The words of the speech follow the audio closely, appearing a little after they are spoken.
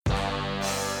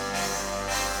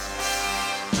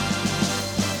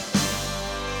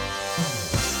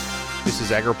This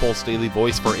is AgriPulse Daily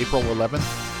Voice for April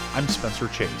 11th. I'm Spencer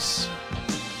Chase.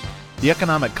 The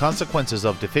economic consequences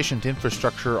of deficient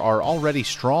infrastructure are already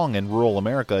strong in rural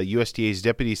America, USDA's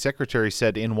Deputy Secretary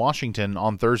said in Washington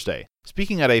on Thursday.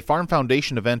 Speaking at a Farm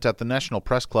Foundation event at the National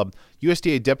Press Club,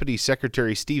 USDA Deputy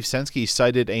Secretary Steve Censky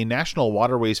cited a National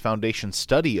Waterways Foundation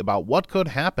study about what could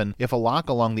happen if a lock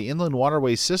along the inland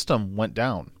waterways system went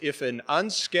down. If an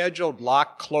unscheduled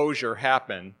lock closure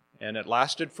happened, and it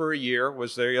lasted for a year,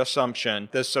 was the assumption,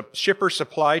 the shipper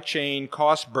supply chain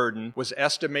cost burden was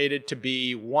estimated to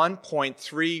be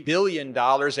 $1.3 billion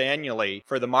annually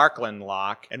for the Markland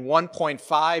lock and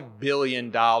 $1.5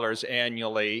 billion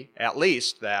annually, at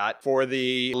least that, for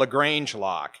the LaGrange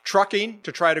lock. Trucking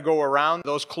to try to go around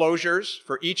those closures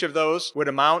for each of those would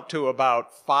amount to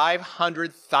about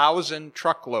 500,000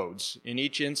 truckloads in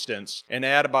each instance and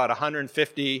add about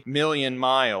 150 million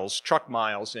miles, truck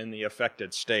miles, in the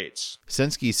affected states.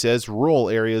 Censky says rural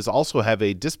areas also have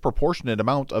a disproportionate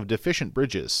amount of deficient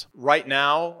bridges. Right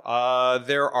now,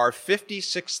 there are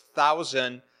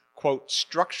 56,000, quote,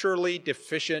 structurally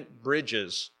deficient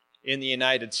bridges in the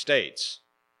United States.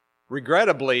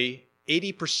 Regrettably,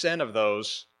 80% of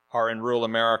those are in rural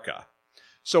America.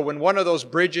 So when one of those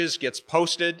bridges gets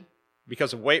posted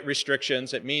because of weight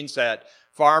restrictions, it means that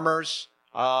farmers,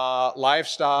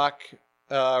 livestock,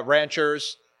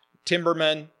 ranchers,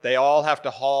 timbermen, they all have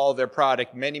to haul their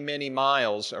product many, many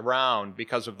miles around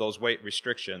because of those weight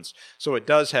restrictions. So it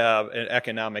does have an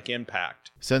economic impact.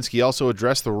 Censky also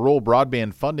addressed the rural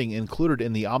broadband funding included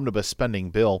in the omnibus spending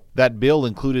bill. That bill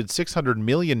included $600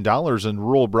 million in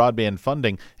rural broadband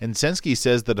funding, and Censky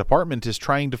says the department is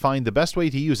trying to find the best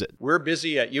way to use it. We're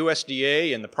busy at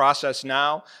USDA in the process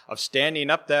now of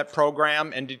standing up that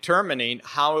program and determining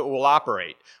how it will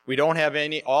operate. We don't have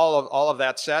all of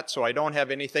that set, so I don't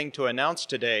have anything to announce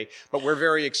today, but we're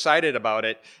very excited about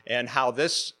it and how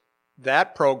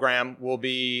that program will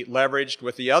be leveraged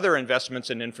with the other investments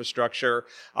in infrastructure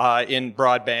in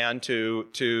broadband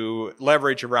to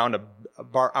leverage around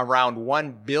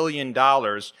 $1 billion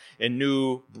in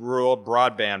new rural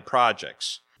broadband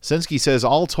projects. Censky says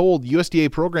all told,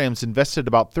 USDA programs invested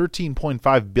about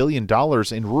 $13.5 billion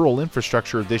in rural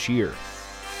infrastructure this year.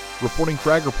 Reporting for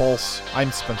AgriPulse,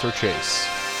 I'm Spencer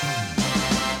Chase.